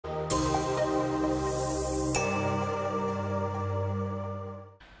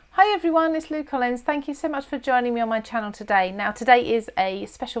Hi everyone, it's Lou Collins. Thank you so much for joining me on my channel today. Now today is a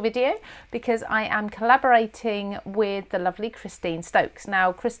special video because I am collaborating with the lovely Christine Stokes.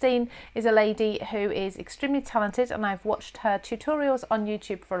 Now Christine is a lady who is extremely talented and I've watched her tutorials on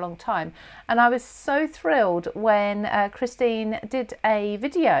YouTube for a long time, and I was so thrilled when Christine did a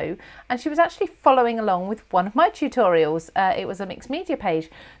video and she was actually following along with one of my tutorials. It was a mixed media page,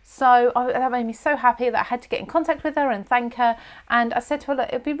 so that made me so happy that I had to get in contact with her and thank her, and I said to her, look,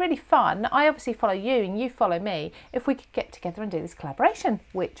 it'd be really fun. I obviously follow you and you follow me. If we could get together and do this collaboration,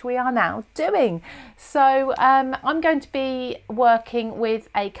 which we are now doing. So I'm going to be working with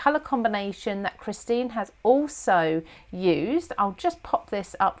a colour combination that Christine has also used. I'll just pop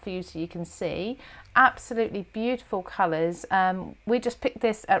this up for you so you can see. Absolutely beautiful colours. We just picked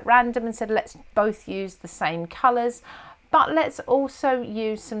this at random and said let's both use the same colours. But let's also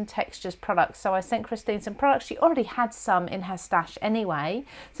use some textures products. So I sent Christine some products. She already had some in her stash anyway,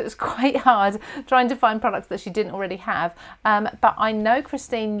 so it was quite hard trying to find products that she didn't already have. But I know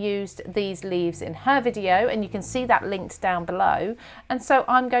Christine used these leaves in her video, and you can see that linked down below. And so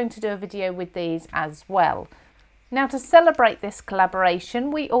I'm going to do a video with these as well. Now, to celebrate this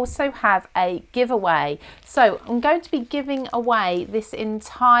collaboration, we also have a giveaway. So I'm going to be giving away this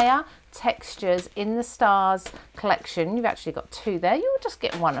entire Textures in the Stars collection. You've actually got two there. You'll just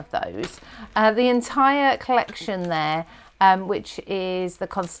get one of those. The entire collection there, which is the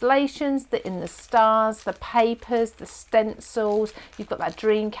constellations, the in the stars, the papers, the stencils. You've got that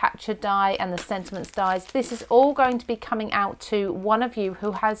dream catcher die and the sentiments dies. This is all going to be coming out to one of you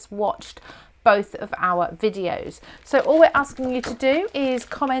who has watched both of our videos. So all we're asking you to do is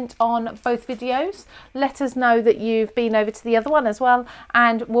comment on both videos, let us know that you've been over to the other one as well,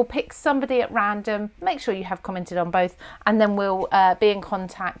 and we'll pick somebody at random. Make sure you have commented on both, and then we'll be in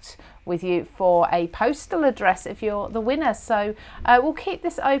contact with you for a postal address if you're the winner. So we'll keep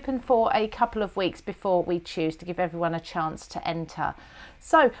this open for a couple of weeks before we choose, to give everyone a chance to enter.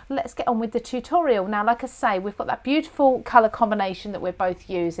 So let's get on with the tutorial. Now, like I say, we've got that beautiful colour combination that we're both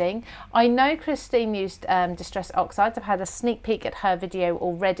using. I know Christine used Distress Oxides. I've had a sneak peek at her video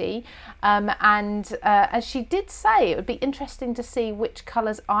already. As she did say, it would be interesting to see which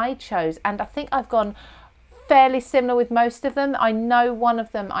colours I chose. And I think I've gone fairly similar with most of them. I know one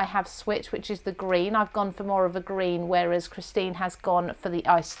of them I have switched, which is the green. I've gone for more of a green, whereas Christine has gone for the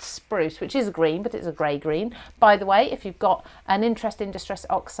iced spruce, which is a green, but it's a grey green. By the way, if you've got an interest in Distress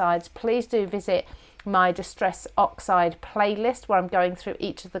Oxides, please do visit my Distress Oxide playlist, where I'm going through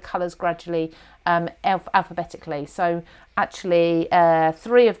each of the colours gradually alphabetically. So actually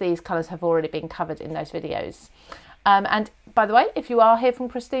 3 of these colours have already been covered in those videos. And by the way, if you are here from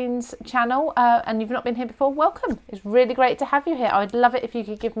Christine's channel and you've not been here before, welcome. It's really great to have you here. I would love it if you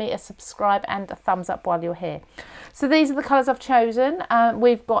could give me a subscribe and a thumbs up while you're here. So these are the colours I've chosen.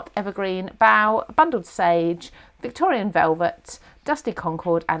 We've got Evergreen Bough, Bundled Sage, Victorian Velvet, Dusty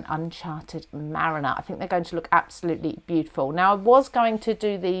Concord and Uncharted Mariner. I think they're going to look absolutely beautiful. Now, I was going to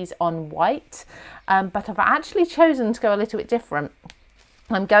do these on white, but I've actually chosen to go a little bit different.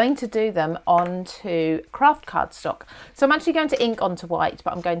 I'm going to do them onto craft cardstock. So I'm actually going to ink onto white,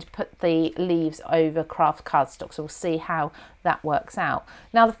 but I'm going to put the leaves over craft cardstock. So we'll see how that works out.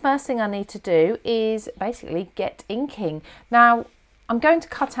 Now, the first thing I need to do is basically get inking. Now, I'm going to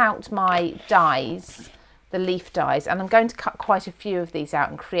cut out my dies, the leaf dies, and I'm going to cut quite a few of these out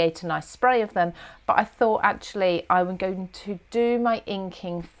and create a nice spray of them. But I thought actually I was going to do my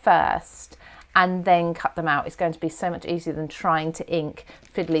inking first and then cut them out. It's going to be so much easier than trying to ink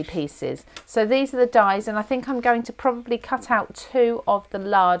fiddly pieces. So these are the dies, and I think I'm going to probably cut out 2 of the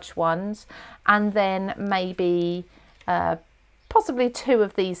large ones, and then maybe possibly 2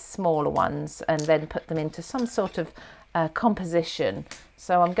 of these smaller ones, and then put them into some sort of composition.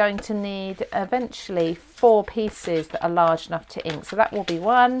 So I'm going to need eventually 4 pieces that are large enough to ink. So that will be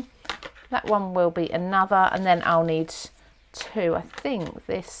one, that one will be another, and then I'll need 2. I think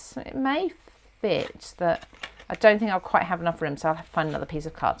this, it may fit, that I don't think I'll quite have enough room, so I'll have to find another piece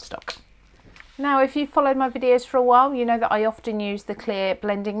of cardstock. Now, if you've followed my videos for a while, you know that I often use the clear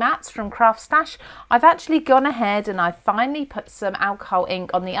blending mats from Craft Stash. I've actually gone ahead and I've finally put some alcohol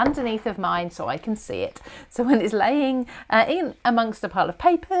ink on the underneath of mine so I can see it. So when it's laying in amongst a pile of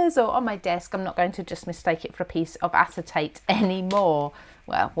papers or on my desk, I'm not going to just mistake it for a piece of acetate anymore.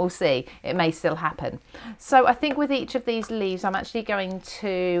 Well, we'll see. It may still happen. So I think with each of these leaves, I'm actually going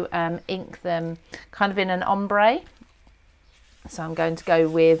to ink them kind of in an ombre. So I'm going to go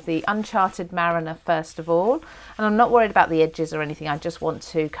with the Uncharted Mariner first of all. And I'm not worried about the edges or anything. I just want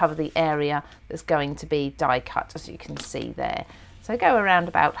to cover the area that's going to be die cut, as you can see there. So go around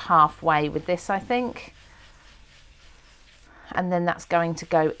about halfway with this, I think. and then that's going to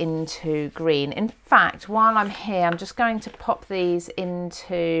go into green. In fact, while I'm here, I'm just going to pop these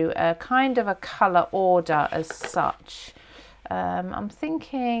into a kind of a colour order as such. I'm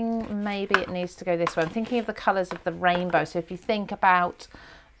thinking maybe it needs to go this way. I'm thinking of the colours of the rainbow. So if you think about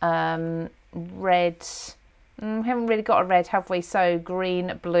red, we haven't really got a red, have we? So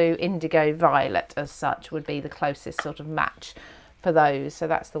green, blue, indigo, violet as such would be the closest sort of match for those. So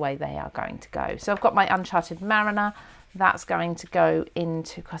that's the way they are going to go. So I've got my Uncharted Mariner. That's going to go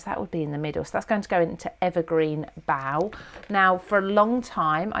into, because that would be in the middle, so that's going to go into Evergreen Bough. Now, for a long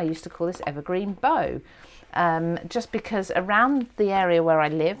time, I used to call this Evergreen Bow. Just because around the area where I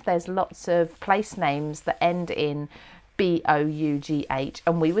live, there's lots of place names that end in B-O-U-G-H,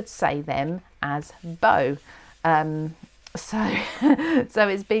 and we would say them as bow. So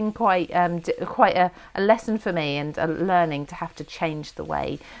it's been quite a lesson for me, and a learning to have to change the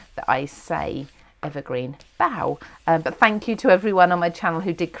way that I say Evergreen Bough. But thank you to everyone on my channel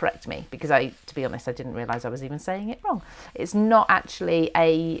who did correct me, because to be honest, I didn't realise I was even saying it wrong. It's not actually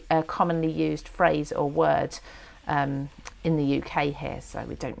a commonly used phrase or word in the UK here, so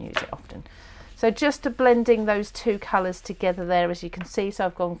we don't use it often. So just blending those two colours together there, as you can see. So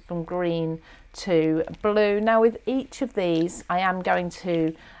I've gone from green to blue. Now with each of these, I am going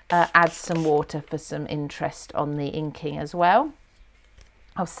to add some water for some interest on the inking as well.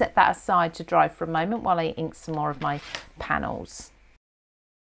 I'll set that aside to dry for a moment while I ink some more of my panels.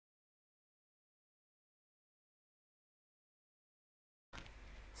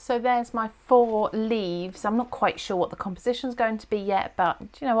 So there's my 4 leaves. I'm not quite sure what the composition is going to be yet, but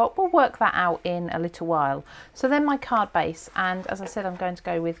you know what, we'll work that out in a little while. So then my card base, and as I said, I'm going to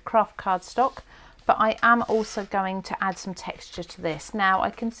go with craft cardstock, but I am also going to add some texture to this. Now, I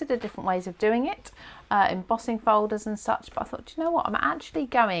consider different ways of doing it, embossing folders and such, but I thought, you know what, I'm actually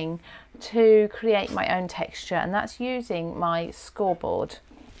going to create my own texture, and that's using my scoreboard.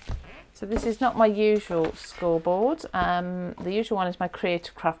 So this is not my usual scoreboard. The usual one is my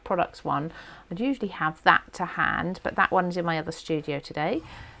Creative Craft Products one. I'd usually have that to hand, but that one's in my other studio today.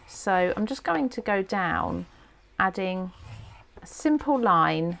 So I'm just going to go down, adding a simple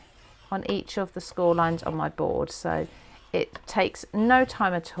line on each of the score lines on my board. So it takes no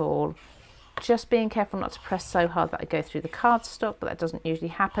time at all. Just being careful not to press so hard that I go through the cardstock, but that doesn't usually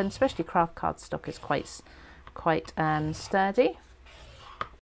happen, especially craft cardstock is quite sturdy.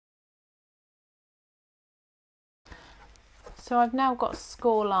 So I've now got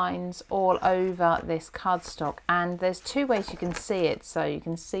score lines all over this cardstock, and there's 2 ways you can see it. So you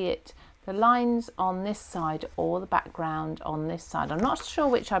can see it, the lines on this side or the background on this side. I'm not sure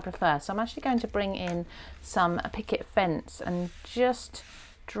which I prefer, so I'm actually going to bring in some picket fence and just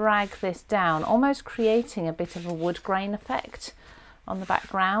drag this down, almost creating a bit of a wood grain effect on the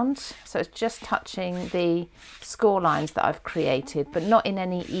background. So it's just touching the score lines that I've created, but not in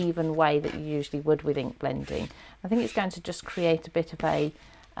any even way that you usually would with ink blending. I think it's going to just create a bit of a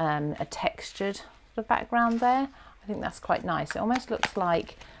textured sort of background there. I think that's quite nice. It almost looks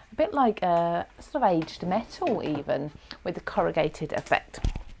like a bit like a sort of aged metal, even with the corrugated effect.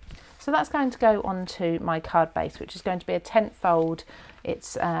 So that's going to go onto my card base, which is going to be a 10th fold.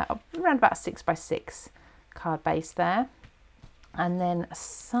 It's around about 6 by 6 card base there. And then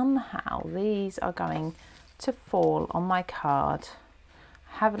somehow these are going to fall on my card.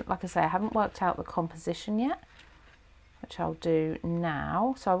 Like I say, I haven't worked out the composition yet, which I'll do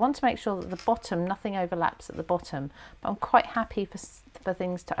now. So I want to make sure that the bottom, nothing overlaps at the bottom, but I'm quite happy for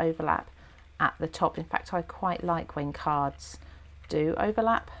things to overlap at the top. In fact, I quite like when cards do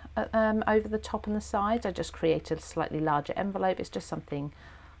overlap over the top and the sides. I just create a slightly larger envelope. It's just something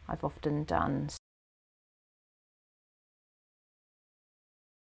I've often done.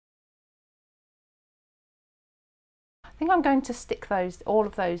 I think I'm going to stick all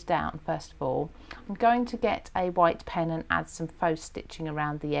of those down first of all. I'm going to get a white pen and add some faux stitching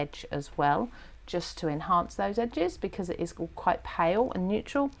around the edge as well, just to enhance those edges because it is all quite pale and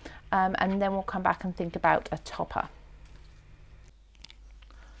neutral, and then we'll come back and think about a topper.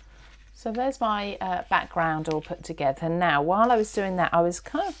 So there's my background all put together. Now, while I was doing that, I was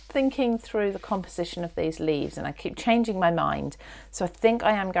kind of thinking through the composition of these leaves, and I keep changing my mind. So I think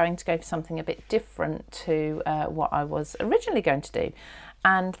I am going to go for something a bit different to what I was originally going to do.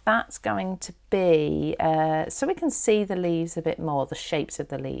 And that's going to be, so we can see the leaves a bit more, the shapes of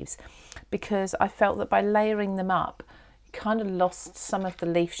the leaves, because I felt that by layering them up, kind of lost some of the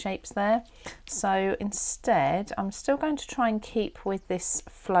leaf shapes there. So instead I'm still going to try and keep with this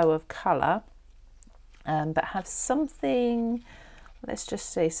flow of colour, but have something, let's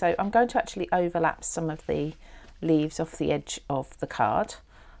just see. So I'm going to actually overlap some of the leaves off the edge of the card.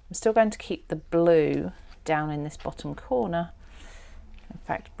 I'm still going to keep the blue down in this bottom corner,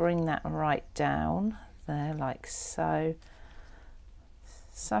 fact, bring that right down there like so.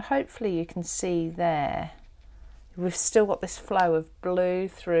 So hopefully you can see there, we've still got this flow of blue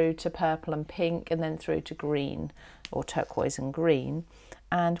through to purple and pink and then through to green, or turquoise and green.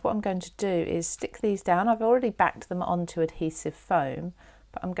 And what I'm going to do is stick these down. I've already backed them onto adhesive foam,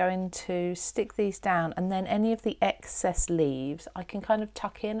 but I'm going to stick these down, and then any of the excess leaves I can kind of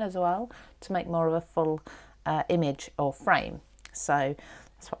tuck in as well to make more of a full image or frame. So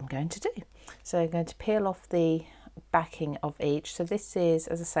that's what I'm going to do. So I'm going to peel off the backing of each. So this is,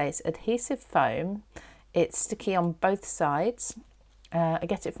 as I say, it's adhesive foam. It's sticky on both sides. I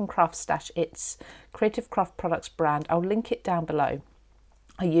get it from Craft Stash. It's Creative Craft Products brand. I'll link it down below.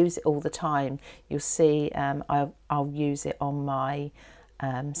 I use it all the time. You'll see I'll use it on my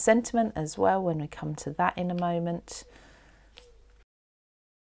sentiment as well when we come to that in a moment.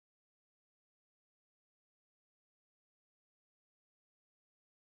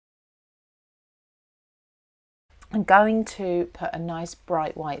 I'm going to put a nice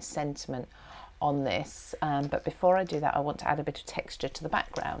bright white sentiment on this, but before I do that I want to add a bit of texture to the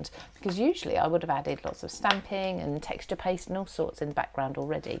background, because usually I would have added lots of stamping and texture paste and all sorts in the background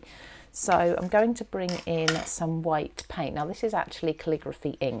already. So I'm going to bring in some white paint. Now this is actually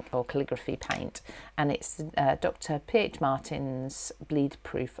calligraphy ink or calligraphy paint, and it's Dr. P.H. Martin's bleed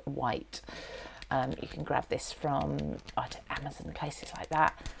proof white. You can grab this from Amazon and places like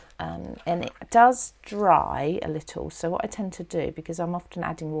that. And it does dry a little, so what I tend to do, because I'm often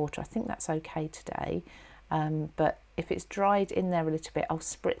adding water, I think that's okay today, but if it's dried in there a little bit, I'll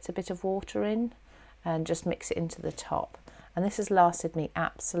spritz a bit of water in and just mix it into the top. And this has lasted me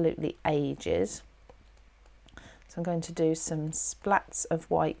absolutely ages. So I'm going to do some splats of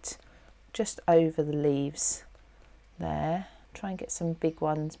white just over the leaves there. Try and get some big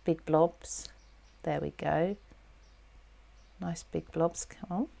ones, big blobs. There we go. Nice big blobs, come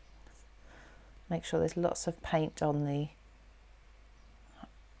on. Make sure there's lots of paint on the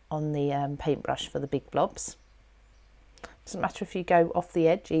paintbrush for the big blobs. Doesn't matter if you go off the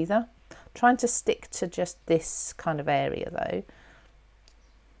edge either. I'm trying to stick to just this kind of area though.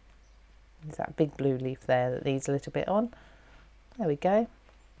 There's that big blue leaf there that needs a little bit on. There we go.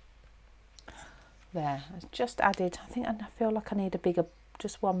 There, I've just added, I feel like I need a bigger,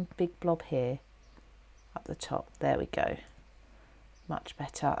 just one big blob here up the top. There we go. Much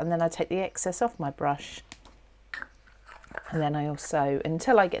better. And then I take the excess off my brush, and then I also,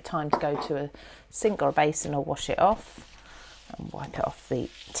 until I get time to go to a sink or a basin or wash it off and wipe it off the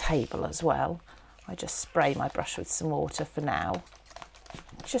table as well, I just spray my brush with some water for now,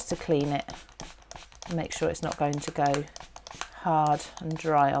 just to clean it and make sure it's not going to go hard and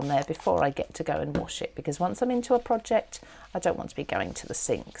dry on there before I get to go and wash it, because once I'm into a project I don't want to be going to the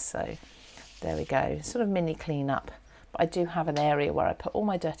sink. So there we go, sort of mini clean up. But I do have an area where I put all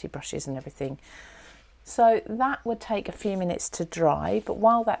my dirty brushes and everything. So that would take a few minutes to dry, but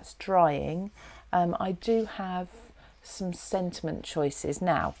while that's drying, I do have some sentiment choices.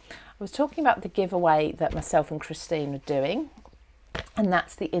 Now, I was talking about the giveaway that myself and Christine are doing, and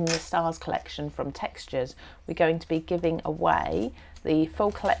that's the In the Stars collection from Textures. We're going to be giving away the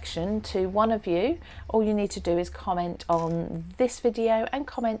full collection to one of you. All you need to do is comment on this video and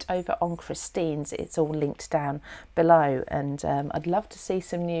comment over on Christine's. It's all linked down below, and I'd love to see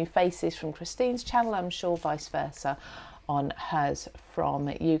some new faces from Christine's channel. I'm sure vice versa on hers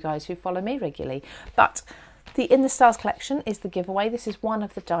from you guys who follow me regularly. But the In the Stars collection is the giveaway. This is one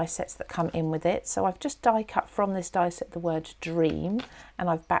of the die sets that come in with it. So I've just die cut from this die set the word dream, and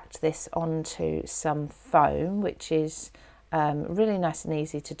I've backed this onto some foam, which is really nice and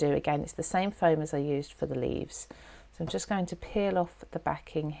easy to do. Again, it's the same foam as I used for the leaves. So I'm just going to peel off the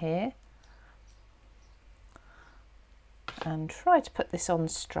backing here and try to put this on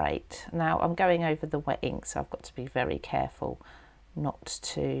straight. Now I'm going over the wet ink, so I've got to be very careful not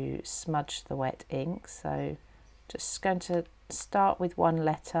to smudge the wet ink. So just going to start with one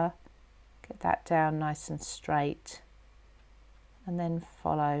letter, get that down nice and straight, and then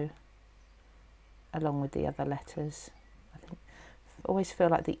follow along with the other letters. I always feel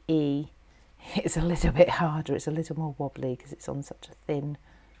like the E is a little bit harder, it's a little more wobbly because it's on such a thin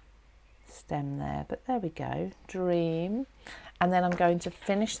stem there, but there we go, dream. And then I'm going to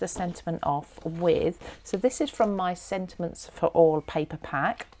finish the sentiment off with, so this is from my Sentiments for All paper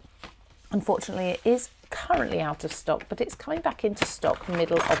pack. Unfortunately it is currently out of stock, but it's coming back into stock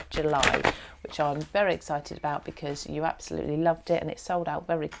middle of July, which I'm very excited about because you absolutely loved it and it sold out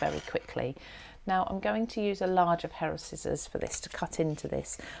very, very quickly. Now I'm going to use a larger pair of scissors for this to cut into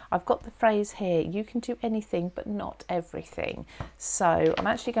this. I've got the phrase here, you can do anything but not everything. So I'm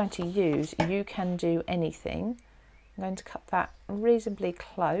actually going to use you can do anything I'm going to cut that reasonably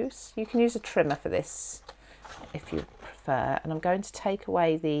close. You can use a trimmer for this if you prefer, and I'm going to take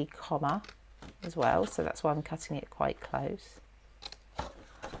away the comma as well, so that's why I'm cutting it quite close.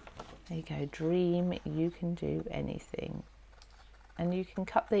 There you go, dream you can do anything. And you can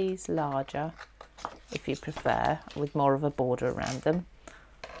cut these larger if you prefer, with more of a border around them.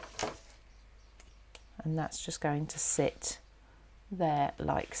 And that's just going to sit there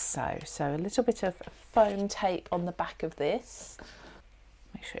like so. So a little bit of foam tape on the back of this.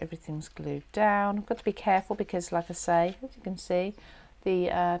 Make sure everything's glued down. I've got to be careful because, like I say, as you can see,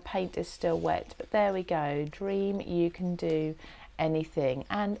 the paint is still wet. But there we go, dream you can do anything.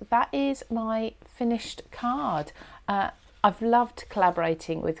 And that is my finished card. I've loved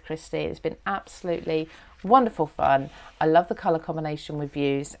collaborating with Christine. It's been absolutely wonderful fun. I love the colour combination we've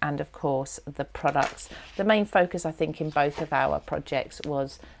used, and of course the products. The main focus, I think, in both of our projects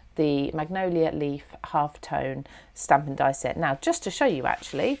was the Magnolia Leaf half-tone stamp and die set. Now, just to show you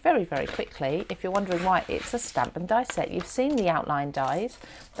actually, very, very quickly, if you're wondering why it's a stamp and die set, you've seen the outline dies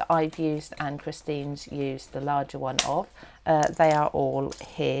that I've used and Christine's used the larger one of. They are all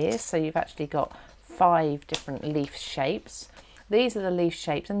here, so you've actually got 5 different leaf shapes. These are the leaf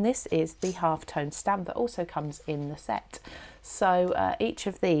shapes, and this is the half-tone stamp that also comes in the set. So each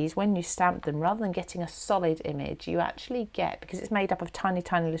of these, when you stamp them, rather than getting a solid image, you actually get, because it's made up of tiny,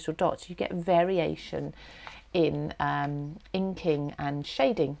 tiny little dots, you get variation in inking and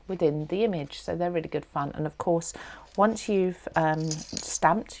shading within the image. So they're really good fun. And of course, once you've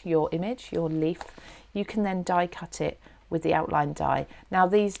stamped your image, your leaf, you can then die cut it with the outline die. Now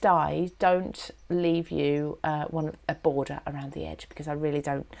these dies don't leave you a border around the edge, because I really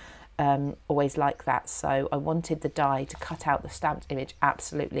don't always like that. So I wanted the die to cut out the stamped image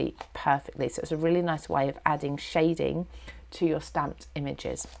absolutely perfectly. So it's a really nice way of adding shading to your stamped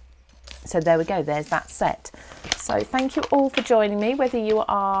images. So there we go, there's that set. So thank you all for joining me, whether you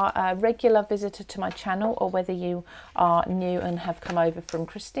are a regular visitor to my channel or whether you are new and have come over from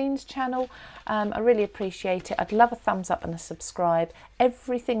Christine's channel. I really appreciate it. I'd love a thumbs up and a subscribe.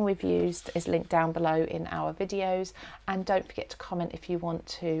 Everything we've used is linked down below in our videos, and don't forget to comment if you want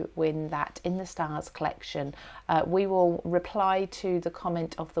to win that In the Stars collection. We will reply to the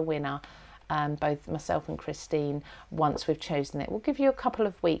comment of the winner, both myself and Christine, once we've chosen it. We'll give you a couple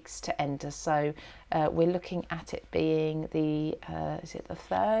of weeks to enter, so we're looking at it being the is it the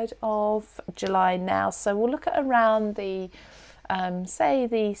 3rd of July now, so we'll look at around the say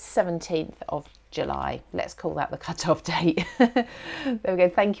the 17th of July. Let's call that the cut-off date. There we go.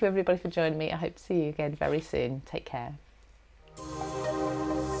 Thank you everybody for joining me. I hope to see you again very soon. Take care.